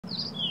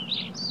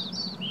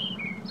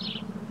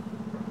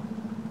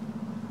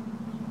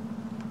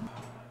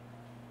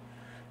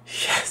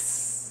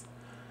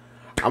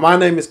My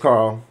name is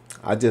Carl.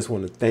 I just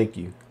want to thank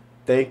you.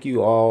 Thank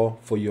you all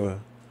for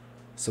your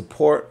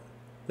support.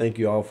 Thank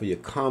you all for your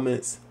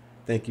comments.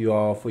 Thank you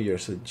all for your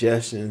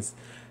suggestions.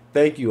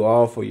 Thank you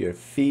all for your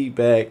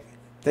feedback.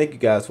 Thank you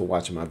guys for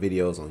watching my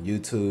videos on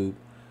YouTube.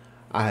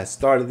 I had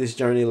started this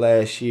journey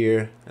last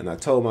year and I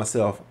told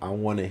myself I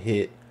want to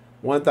hit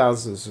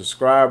 1,000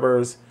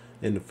 subscribers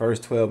in the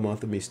first 12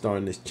 months of me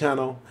starting this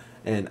channel,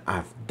 and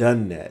I've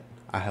done that.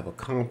 I have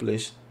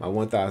accomplished my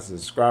 1,000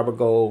 subscriber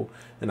goal,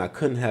 and I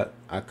could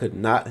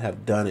not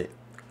have done it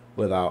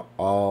without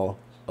all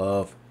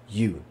of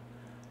you.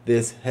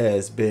 This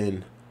has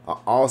been an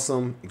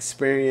awesome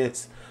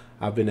experience.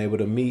 I've been able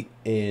to meet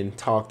and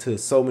talk to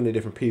so many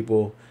different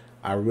people.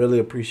 I really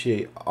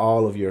appreciate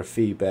all of your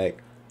feedback.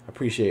 I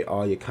appreciate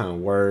all your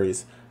kind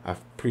words. I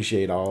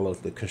appreciate all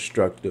of the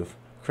constructive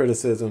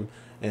criticism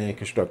and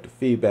constructive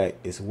feedback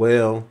as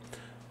well.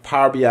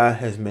 Power BI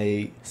has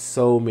made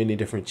so many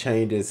different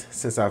changes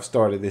since I've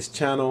started this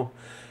channel,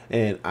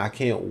 and I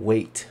can't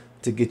wait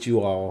to get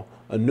you all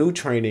a new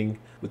training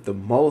with the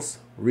most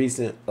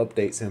recent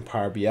updates in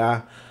Power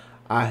BI.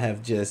 I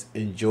have just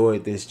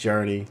enjoyed this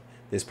journey.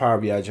 This Power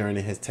BI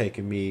journey has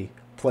taken me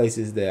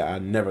places that I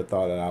never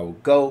thought that I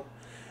would go,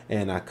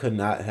 and I could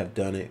not have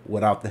done it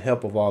without the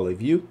help of all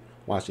of you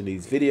watching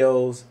these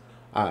videos.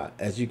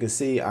 As you can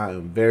see, I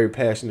am very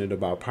passionate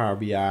about Power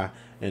BI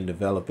and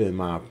developing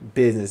my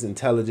business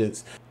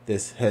intelligence.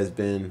 This has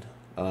been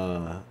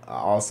an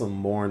awesome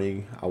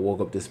morning. I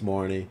woke up this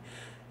morning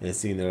and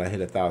seen that I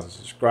hit 1,000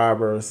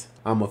 subscribers.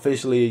 I'm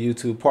officially a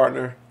YouTube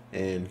partner,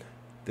 and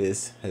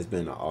this has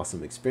been an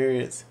awesome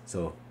experience.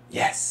 So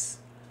yes,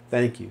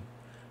 thank you.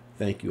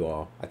 Thank you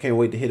all. I can't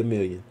wait to hit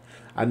 1,000,000.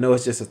 I know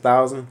it's just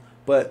 1,000,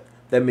 but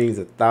that means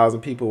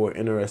 1,000 people were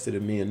interested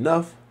in me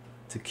enough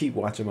to keep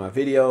watching my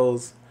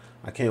videos.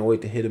 I can't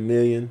wait to hit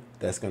 1,000,000.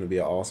 That's going to be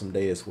an awesome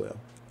day as well.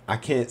 I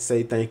can't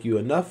say thank you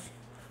enough.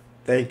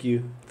 Thank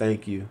you,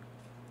 thank you,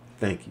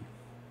 thank you.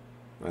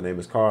 My name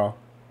is Carl.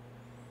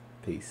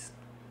 Peace.